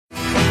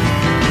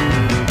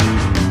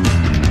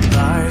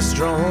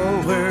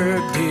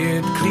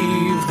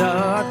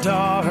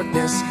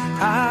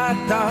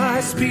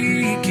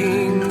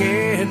speaking,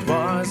 it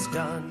was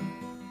done.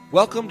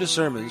 Welcome to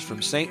sermons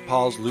from St.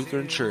 Paul's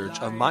Lutheran Church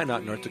of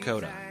Minot, North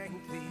Dakota.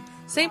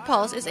 St.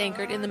 Paul's is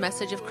anchored in the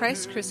message of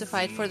Christ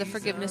crucified for the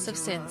forgiveness of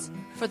sins,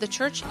 for the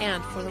church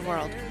and for the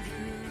world.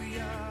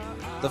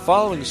 The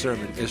following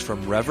sermon is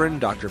from Reverend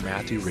Dr.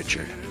 Matthew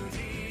Richard.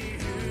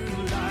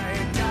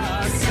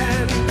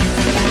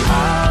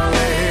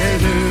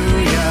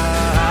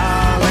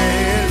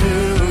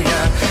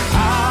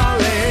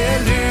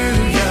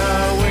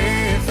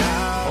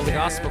 Holy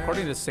Gospel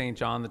according to St.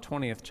 John, the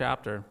 20th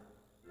chapter.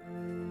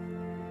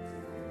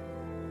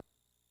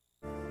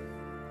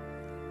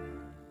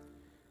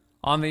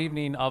 On the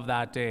evening of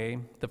that day,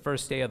 the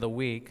first day of the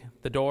week,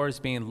 the doors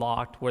being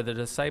locked where the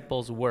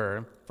disciples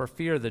were, for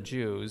fear of the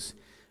Jews,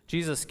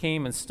 Jesus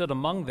came and stood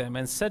among them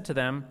and said to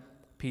them,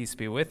 "Peace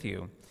be with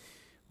you."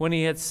 When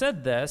he had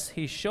said this,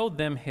 he showed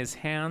them his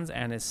hands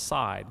and his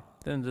side.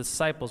 Then the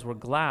disciples were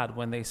glad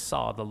when they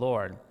saw the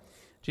Lord.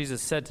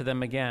 Jesus said to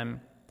them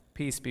again,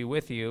 "Peace be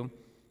with you.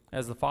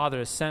 As the Father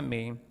has sent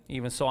me,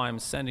 even so I am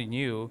sending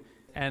you."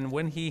 And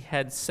when he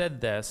had said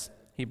this,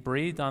 he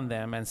breathed on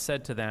them and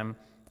said to them,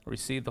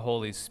 "Receive the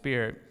Holy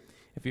Spirit.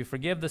 If you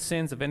forgive the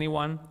sins of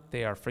anyone,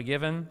 they are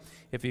forgiven.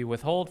 If you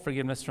withhold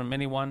forgiveness from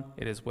anyone,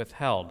 it is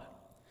withheld."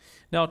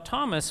 Now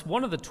Thomas,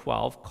 one of the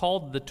 12,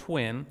 called the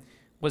twin,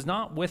 was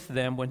not with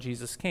them when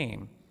Jesus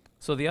came.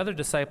 So the other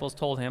disciples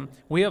told him,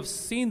 "We have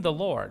seen the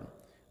Lord."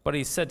 But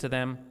he said to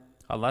them,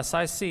 "Unless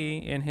I see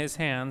in his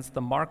hands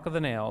the mark of the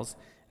nails,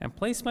 and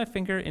place my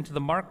finger into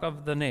the mark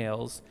of the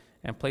nails,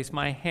 and place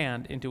my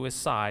hand into his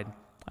side,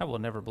 I will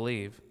never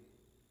believe."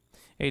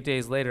 8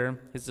 days later,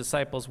 his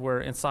disciples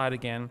were inside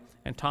again,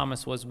 and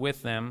Thomas was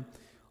with them.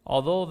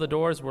 Although the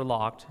doors were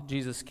locked,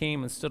 Jesus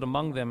came and stood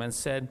among them and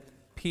said,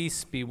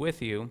 "Peace be with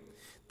you."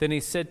 Then he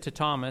said to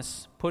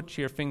Thomas, "Put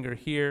your finger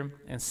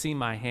here and see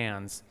my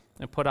hands,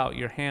 and put out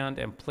your hand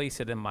and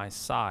place it in my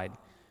side.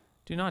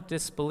 Do not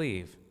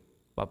disbelieve,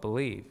 but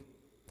believe."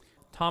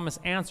 Thomas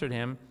answered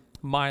him,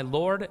 "My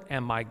Lord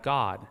and my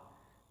God."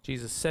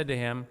 Jesus said to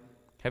him,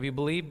 "Have you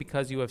believed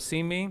because you have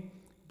seen me?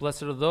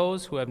 Blessed are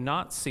those who have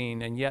not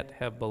seen and yet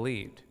have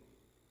believed."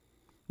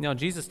 Now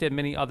Jesus did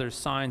many other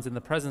signs in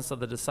the presence of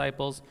the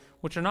disciples,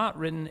 which are not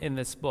written in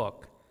this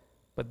book,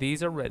 but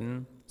these are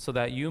written so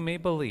that you may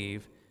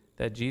believe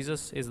that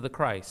Jesus is the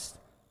Christ,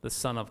 the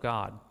Son of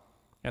God,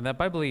 and that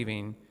by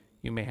believing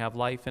you may have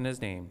life in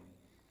his name.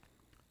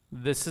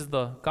 This is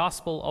the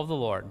gospel of the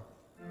Lord.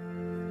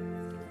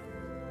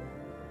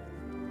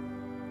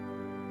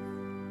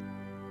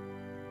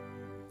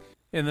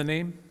 In the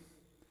name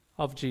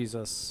of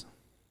Jesus.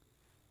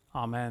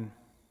 Amen.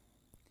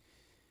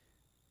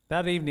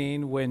 That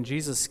evening, when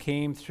Jesus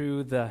came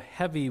through the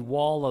heavy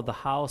wall of the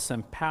house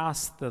and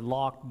past the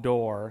locked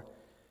door,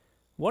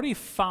 what he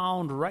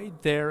found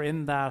right there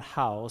in that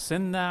house,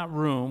 in that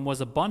room,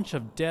 was a bunch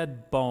of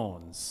dead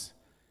bones.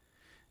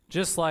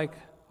 Just like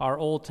our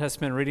Old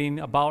Testament reading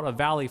about a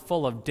valley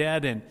full of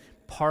dead and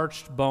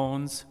parched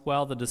bones,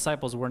 well, the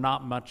disciples were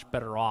not much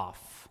better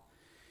off.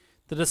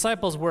 The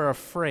disciples were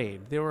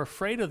afraid. They were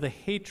afraid of the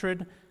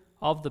hatred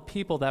of the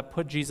people that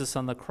put Jesus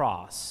on the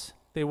cross.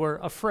 They were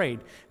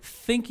afraid,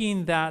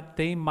 thinking that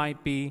they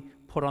might be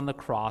put on the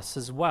cross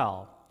as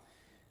well.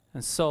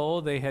 And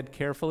so they had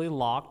carefully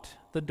locked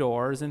the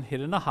doors and hid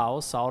in a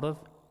house out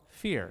of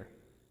fear.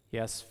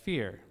 Yes,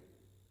 fear.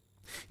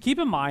 Keep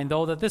in mind,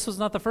 though, that this was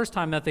not the first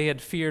time that they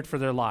had feared for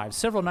their lives.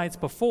 Several nights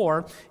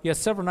before,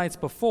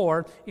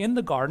 in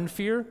the garden,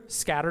 fear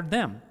scattered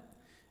them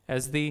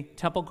as the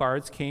temple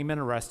guards came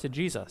and arrested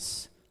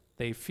Jesus.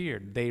 They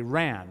feared, they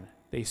ran,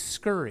 they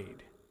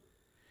scurried.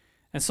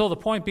 And so the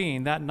point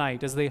being, that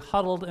night, as they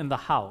huddled in the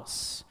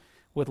house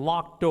with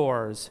locked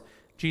doors,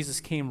 Jesus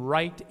came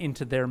right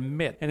into their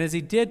midst. And as he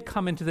did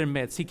come into their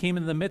midst, he came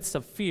in the midst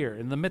of fear,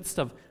 in the midst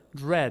of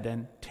dread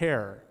and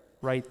terror,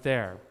 right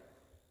there.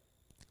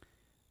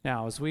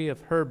 Now, as we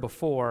have heard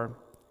before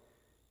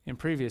in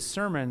previous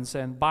sermons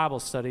and Bible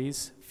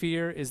studies,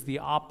 fear is the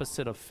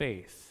opposite of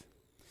faith.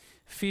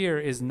 Fear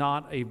is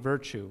not a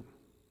virtue.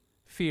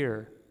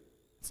 Fear,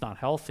 it's not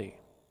healthy.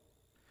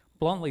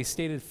 Bluntly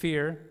stated,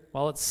 fear,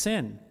 well, it's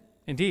sin.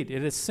 Indeed,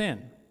 it is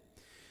sin.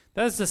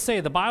 That is to say,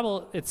 the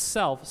Bible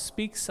itself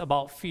speaks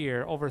about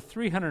fear over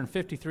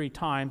 353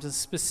 times and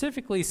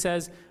specifically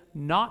says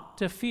not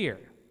to fear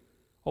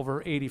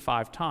over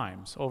 85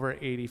 times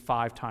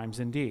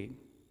indeed.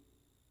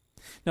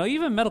 Now,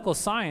 even medical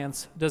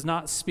science does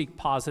not speak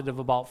positive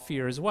about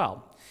fear as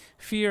well.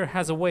 Fear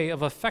has a way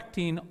of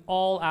affecting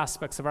all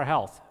aspects of our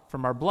health,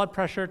 from our blood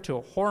pressure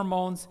to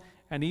hormones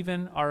and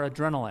even our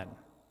adrenaline.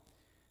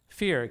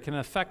 Fear can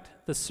affect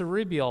the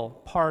cerebral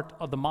part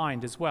of the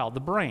mind as well, the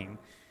brain,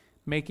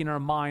 making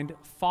our mind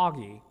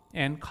foggy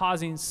and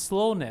causing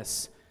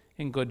slowness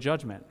in good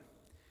judgment.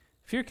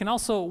 Fear can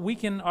also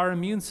weaken our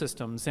immune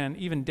systems and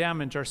even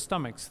damage our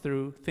stomachs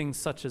through things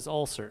such as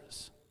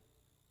ulcers.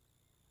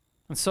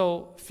 And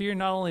so fear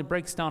not only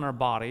breaks down our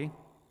body,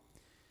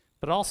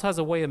 but it also has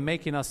a way of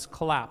making us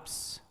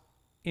collapse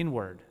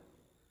inward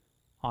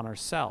on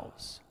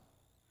ourselves.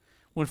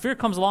 When fear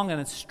comes along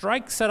and it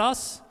strikes at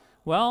us,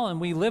 Well, and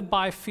we live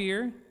by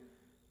fear.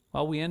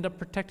 Well, we end up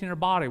protecting our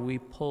body. We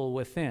pull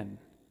within.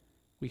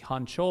 We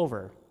hunch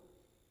over.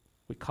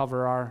 We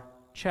cover our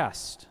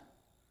chest.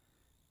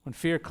 When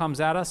fear comes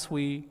at us,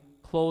 we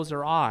close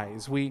our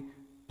eyes. We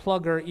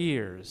plug our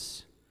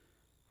ears.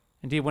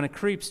 Indeed, when it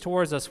creeps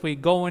towards us, we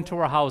go into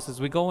our houses.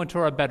 We go into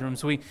our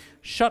bedrooms. We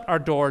shut our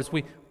doors.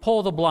 We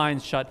pull the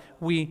blinds shut.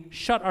 We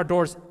shut our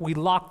doors. We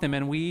lock them,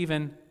 and we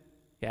even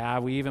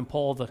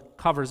pull the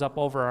covers up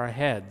over our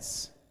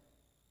heads.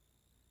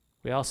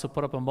 We also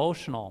put up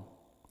emotional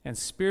and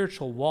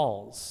spiritual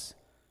walls,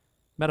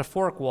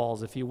 metaphoric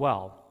walls, if you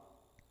will.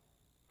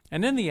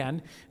 And in the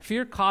end,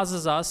 fear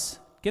causes us,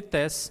 get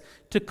this,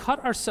 to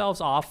cut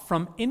ourselves off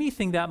from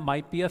anything that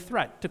might be a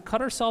threat. To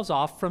cut ourselves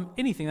off from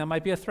anything that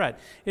might be a threat.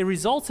 It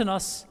results in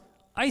us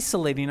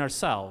isolating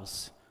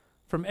ourselves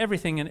from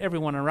everything and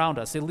everyone around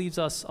us. It leaves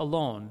us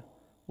alone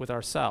with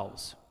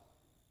ourselves.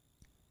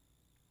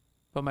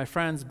 But my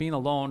friends, being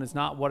alone is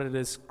not what it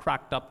is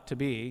cracked up to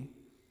be.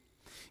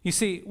 You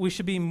see, we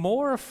should be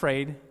more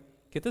afraid,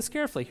 get this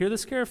carefully, hear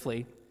this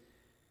carefully.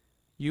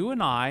 You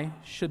and I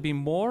should be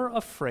more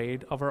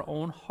afraid of our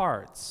own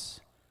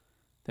hearts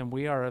than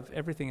we are of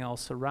everything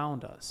else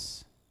around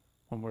us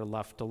when we're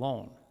left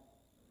alone.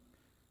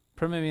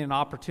 Permit me an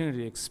opportunity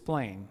to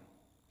explain.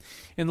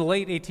 In the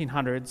late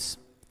 1800s,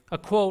 a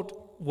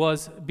quote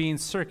was being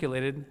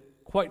circulated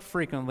quite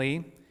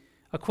frequently,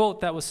 a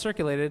quote that was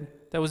circulated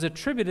that was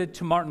attributed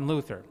to Martin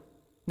Luther.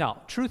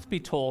 Now, truth be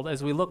told,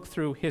 as we look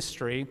through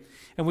history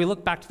and we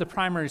look back to the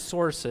primary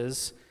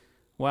sources,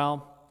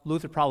 well,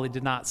 Luther probably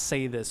did not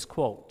say this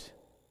quote.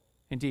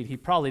 Indeed, he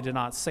probably did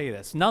not say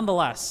this.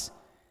 Nonetheless,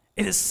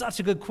 it is such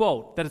a good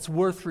quote that it's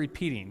worth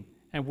repeating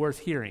and worth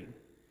hearing.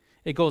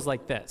 It goes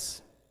like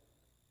this: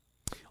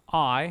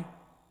 I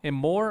am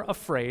more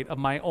afraid of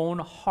my own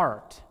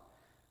heart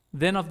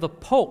than of the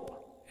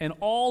Pope and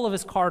all of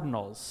his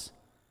cardinals.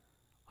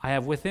 I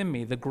have within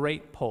me the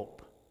great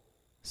Pope,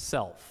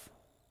 self.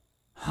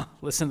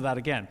 Listen to that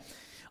again.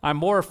 I'm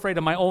more afraid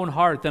of my own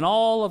heart than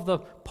all of the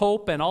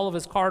Pope and all of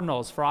his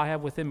cardinals, for I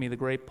have within me the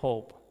great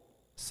Pope,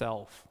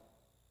 self.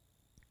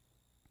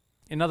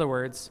 In other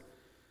words,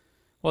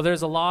 well,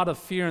 there's a lot of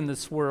fear in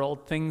this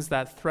world, things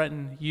that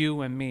threaten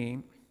you and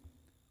me.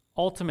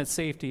 Ultimate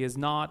safety is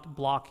not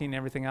blocking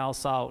everything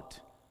else out,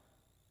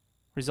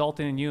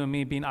 resulting in you and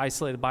me being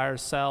isolated by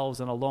ourselves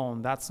and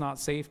alone. That's not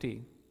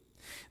safety.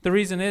 The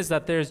reason is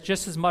that there's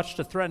just as much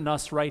to threaten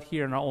us right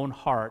here in our own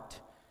heart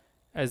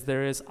as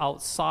there is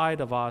outside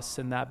of us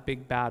in that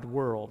big bad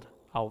world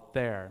out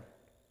there.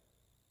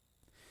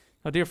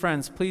 Now, dear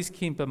friends, please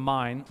keep in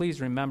mind,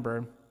 please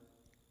remember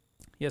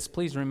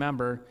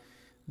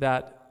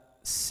that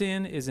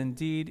sin is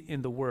indeed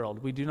in the world.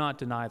 We do not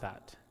deny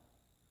that.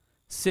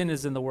 Sin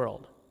is in the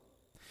world.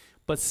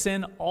 But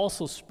sin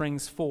also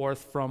springs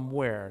forth from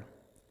where?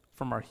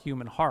 From our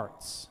human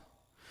hearts.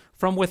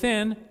 From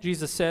within,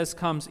 Jesus says,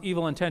 comes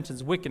evil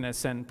intentions,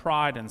 wickedness, and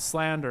pride, and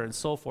slander, and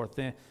so forth.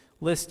 The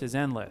list is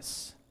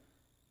endless.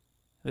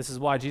 This is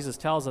why Jesus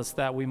tells us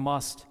that we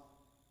must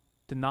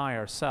deny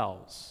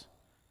ourselves.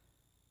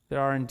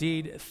 There are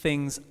indeed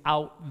things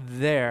out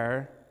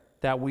there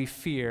that we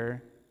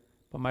fear,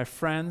 but my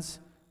friends,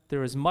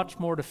 there is much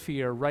more to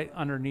fear right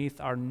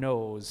underneath our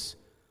nose,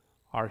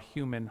 our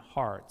human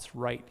hearts,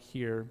 right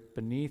here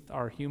beneath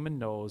our human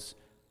nose,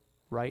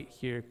 right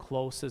here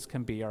close as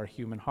can be our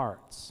human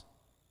hearts.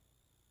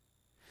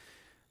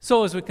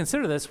 So as we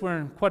consider this, we're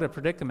in quite a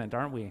predicament,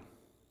 aren't we?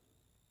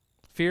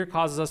 Fear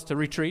causes us to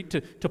retreat,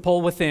 to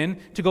pull within,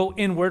 to go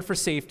inward for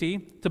safety,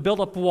 to build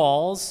up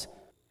walls.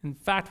 In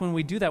fact, when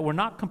we do that, we're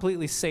not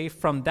completely safe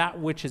from that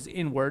which is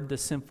inward, the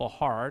sinful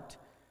heart.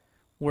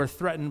 We're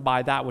threatened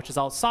by that which is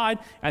outside,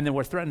 and then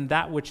we're threatened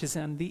that which is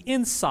on the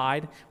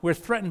inside. We're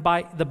threatened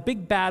by the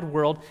big bad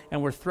world,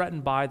 and we're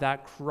threatened by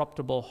that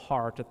corruptible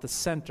heart at the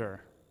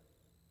center.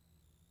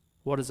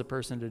 What is a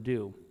person to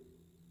do?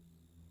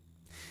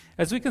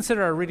 As we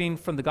consider our reading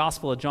from the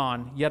Gospel of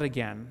John yet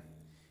again,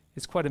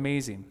 it's quite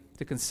amazing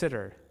to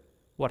consider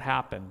what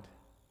happened.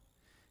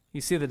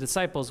 You see, the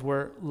disciples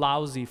were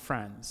lousy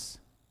friends.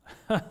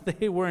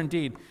 They were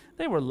indeed.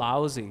 They were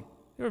lousy.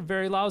 They were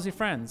very lousy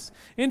friends.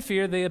 In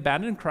fear, they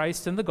abandoned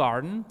Christ in the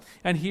garden.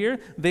 And here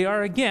they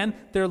are again.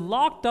 They're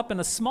locked up in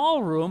a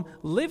small room,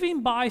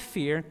 living by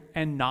fear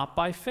and not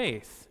by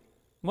faith.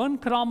 One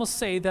could almost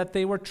say that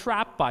they were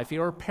trapped by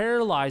fear or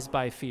paralyzed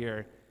by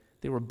fear.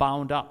 They were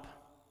bound up.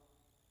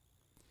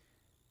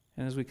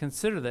 And as we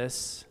consider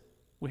this,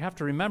 we have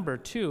to remember,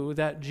 too,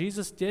 that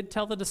Jesus did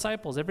tell the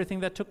disciples everything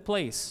that took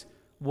place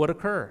would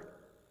occur.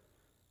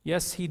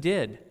 Yes, he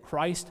did.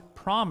 Christ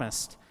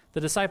promised the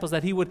disciples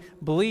that he would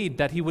bleed,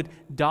 that he would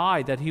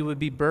die, that he would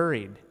be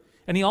buried.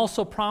 And he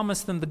also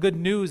promised them the good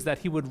news that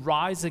he would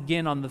rise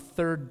again on the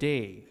third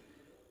day.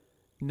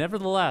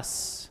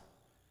 Nevertheless,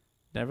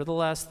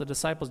 the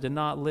disciples did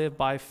not live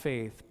by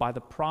faith, by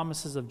the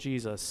promises of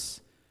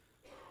Jesus,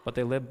 but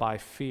they lived by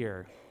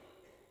fear.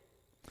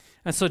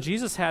 And so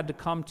Jesus had to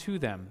come to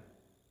them.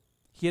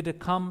 He had to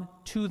come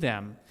to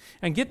them.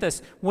 And get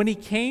this, when he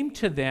came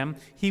to them,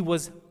 he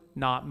was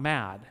not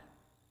mad.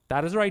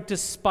 That is right,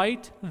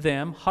 despite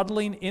them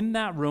huddling in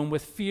that room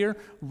with fear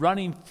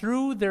running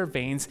through their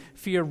veins,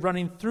 fear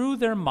running through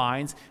their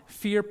minds,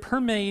 fear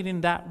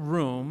permeating that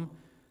room,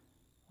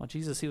 well,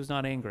 Jesus, he was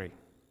not angry,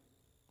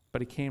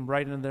 but he came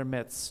right into their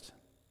midst.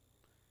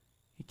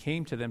 He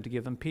came to them to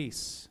give them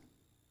peace.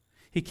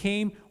 He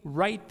came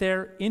right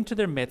there into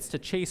their midst to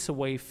chase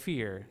away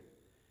fear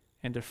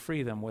and to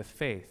free them with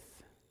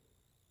faith.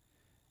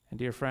 And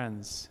dear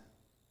friends,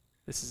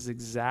 this is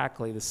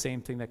exactly the same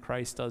thing that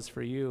Christ does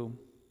for you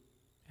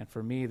and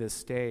for me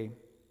this day.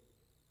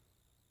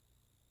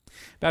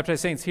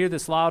 Baptized saints, hear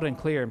this loud and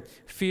clear.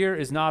 Fear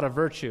is not a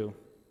virtue.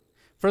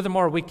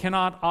 Furthermore, we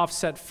cannot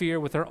offset fear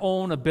with our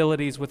own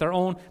abilities, with our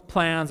own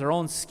plans, our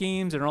own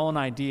schemes, and our own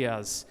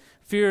ideas.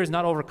 Fear is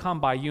not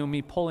overcome by you and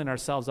me pulling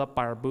ourselves up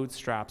by our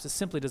bootstraps. It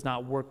simply does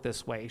not work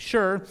this way.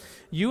 Sure,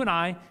 you and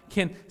I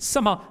can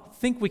somehow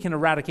think we can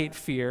eradicate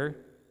fear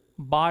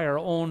by our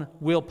own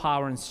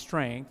willpower and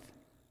strength,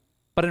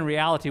 but in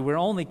reality, we're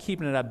only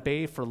keeping it at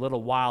bay for a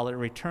little while. It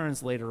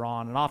returns later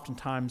on, and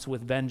oftentimes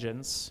with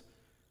vengeance.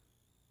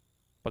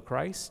 But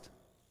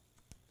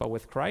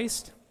with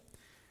Christ,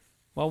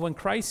 well, when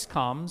Christ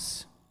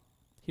comes,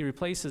 he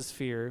replaces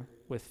fear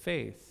with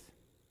faith.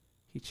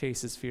 He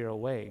chases fear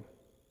away.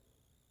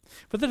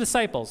 For the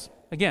disciples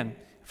in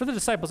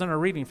our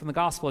reading from the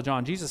Gospel of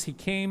John, Jesus, he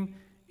came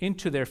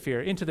into their fear,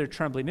 into their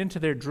trembling, into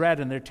their dread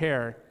and their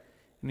terror,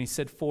 and he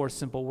said 4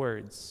 simple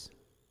words: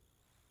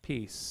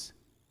 peace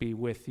be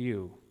with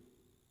you.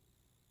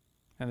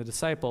 And the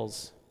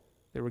disciples,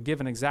 they were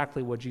given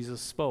exactly what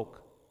Jesus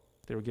spoke.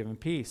 They were given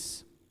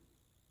peace.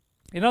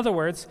 In other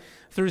words,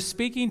 through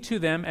speaking to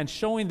them and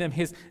showing them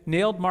his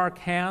nailed-marked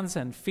hands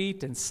and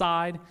feet and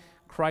side,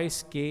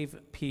 Christ gave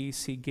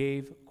peace. He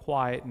gave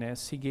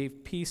quietness. He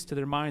gave peace to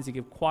their minds. He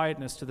gave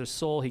quietness to their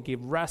soul. He gave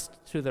rest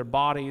to their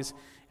bodies.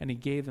 And he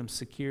gave them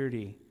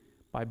security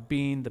by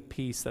being the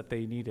peace that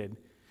they needed.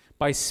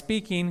 By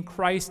speaking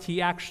Christ,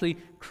 he actually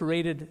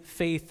created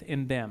faith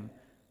in them,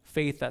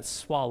 faith that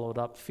swallowed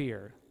up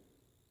fear.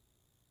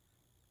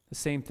 The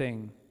same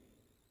thing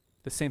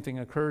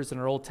occurs in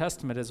our Old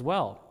Testament as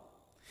well.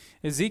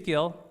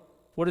 Ezekiel,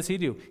 what does he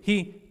do?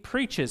 He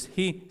preaches,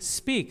 he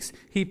speaks,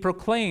 he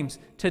proclaims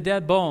to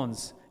dead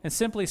bones. And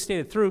simply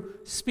stated, through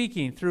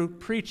speaking, through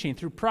preaching,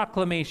 through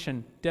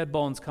proclamation, dead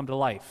bones come to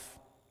life.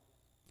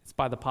 It's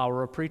by the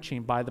power of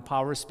preaching, by the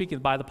power of speaking,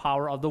 by the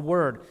power of the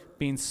word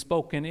being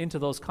spoken into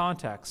those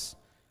contexts.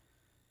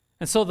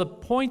 And so the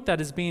point that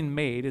is being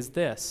made is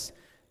this: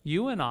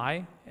 you and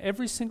I,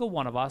 every single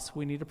one of us,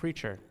 we need a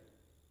preacher.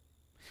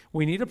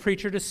 We need a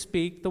preacher to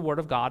speak the word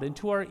of God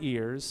into our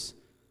ears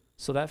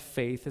so that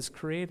faith is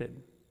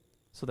created,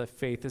 so that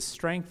faith is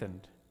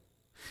strengthened.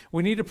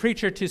 We need a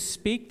preacher to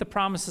speak the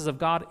promises of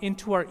God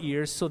into our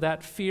ears so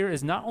that fear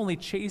is not only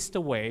chased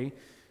away,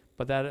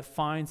 but that it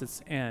finds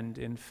its end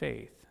in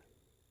faith.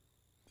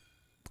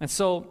 And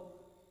so,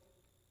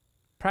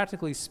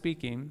 practically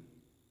speaking,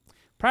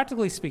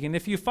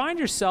 if you find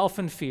yourself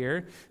in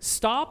fear,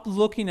 stop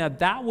looking at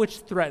that which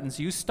threatens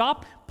you.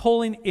 Stop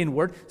pulling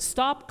inward.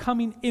 Stop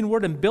coming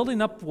inward and building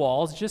up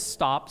walls. Just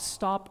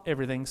stop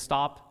everything.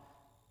 Stop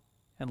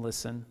and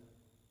listen.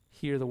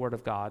 Hear the word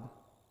of God.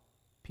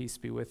 Peace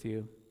be with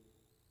you.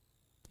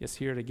 Yes,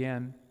 hear it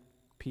again.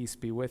 Peace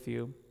be with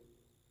you.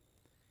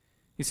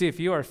 You see, if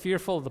you are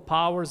fearful of the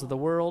powers of the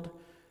world,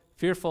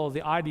 fearful of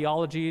the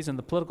ideologies and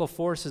the political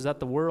forces at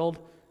the world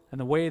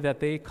and the way that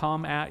they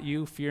come at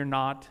you, fear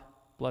not,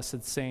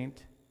 blessed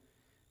saint.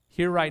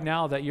 Hear right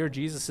now that your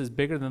Jesus is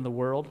bigger than the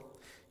world.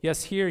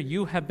 Yes, here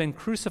you have been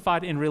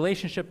crucified in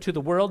relationship to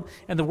the world,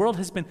 and the world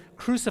has been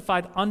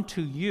crucified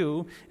unto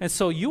you. And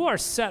so you are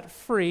set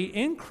free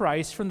in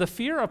Christ from the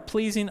fear of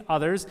pleasing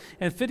others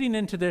and fitting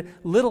into their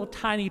little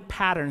tiny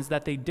patterns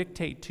that they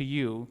dictate to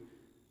you.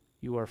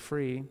 You are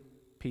free.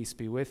 Peace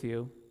be with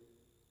you.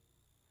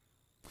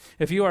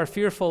 If you are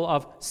fearful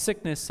of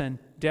sickness and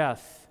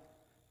death,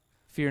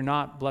 fear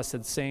not,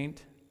 blessed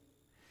saint.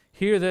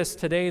 Hear this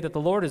today, that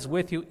the Lord is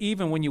with you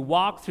even when you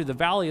walk through the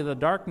valley of the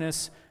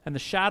darkness and the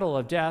shadow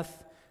of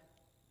death.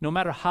 No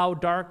matter how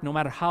dark, no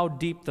matter how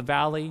deep the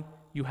valley,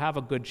 you have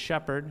a good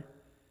shepherd,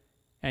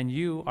 and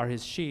you are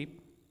his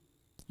sheep.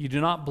 You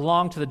do not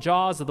belong to the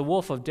jaws of the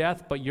wolf of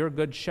death, but your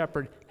good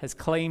shepherd has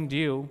claimed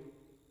you.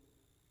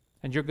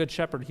 And your good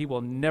shepherd, he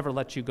will never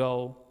let you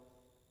go.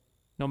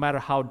 No matter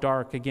how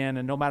dark, again,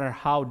 and no matter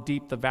how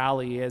deep the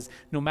valley is,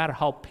 no matter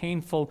how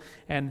painful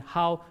and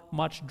how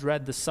much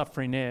dread the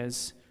suffering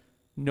is,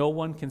 no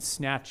one can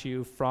snatch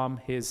you from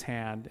his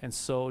hand. And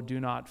so do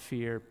not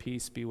fear.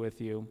 Peace be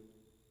with you.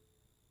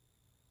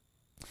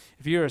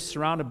 If you are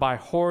surrounded by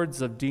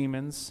hordes of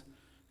demons,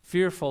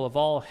 fearful of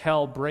all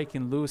hell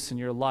breaking loose in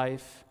your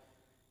life,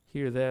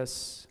 hear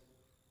this: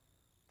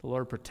 the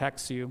Lord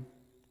protects you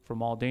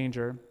from all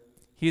danger.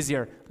 He is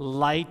your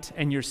light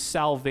and your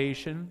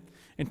salvation.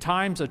 In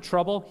times of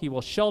trouble, he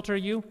will shelter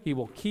you, he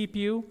will keep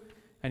you,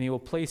 and he will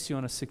place you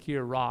on a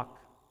secure rock.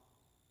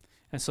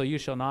 And so you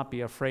shall not be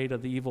afraid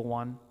of the evil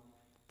one,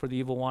 for the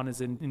evil one is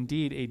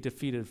indeed a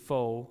defeated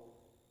foe.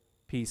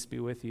 Peace be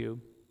with you.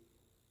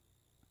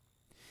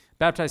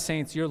 Baptized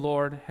saints, your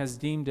Lord has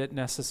deemed it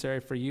necessary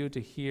for you to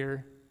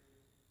hear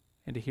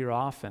and to hear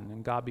often,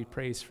 and God be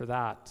praised for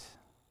that.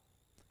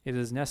 It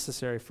is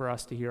necessary for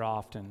us to hear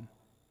often.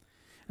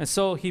 And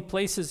so he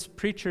places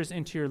preachers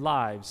into your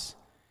lives.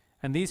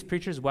 And these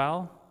preachers,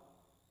 well,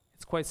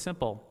 it's quite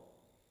simple.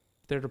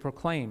 They're to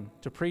proclaim,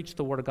 to preach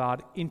the word of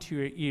God into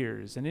your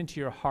ears and into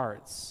your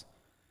hearts,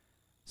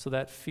 so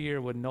that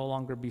fear would no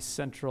longer be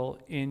central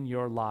in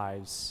your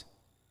lives.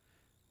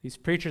 These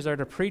preachers are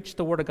to preach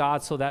the word of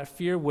God so that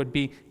fear would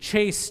be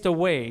chased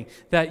away,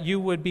 that you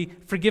would be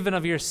forgiven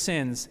of your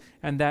sins,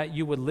 and that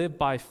you would live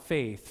by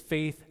faith,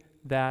 faith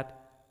that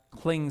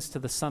clings to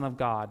the Son of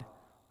God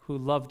who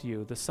loved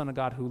you, the Son of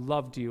God who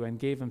loved you and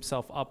gave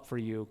himself up for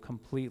you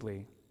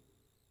completely.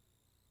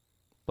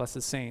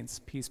 Blessed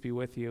saints, peace be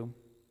with you.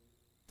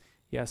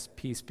 Yes,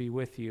 peace be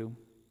with you.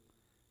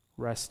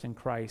 Rest in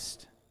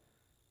Christ.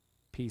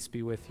 Peace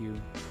be with you.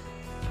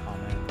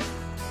 Amen.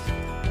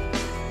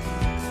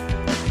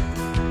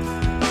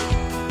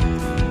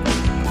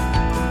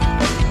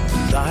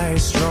 Thy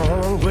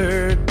strong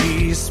word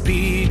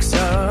bespeaks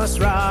us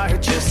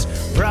righteous,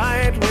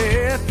 right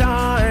with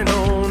thine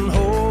own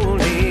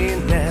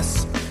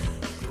holiness.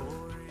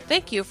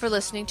 Thank you for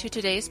listening to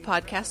today's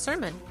podcast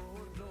sermon.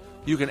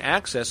 You can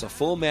access a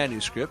full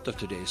manuscript of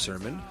today's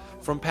sermon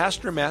from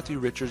Pastor Matthew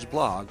Richard's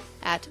blog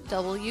At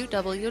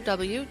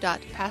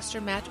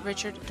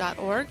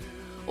www.pastormattrichard.org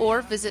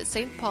or visit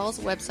St. Paul's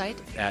website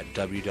at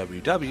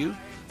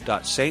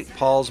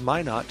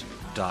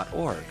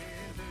www.stpaulsminot.org.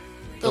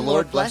 The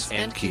Lord bless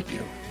and keep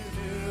you.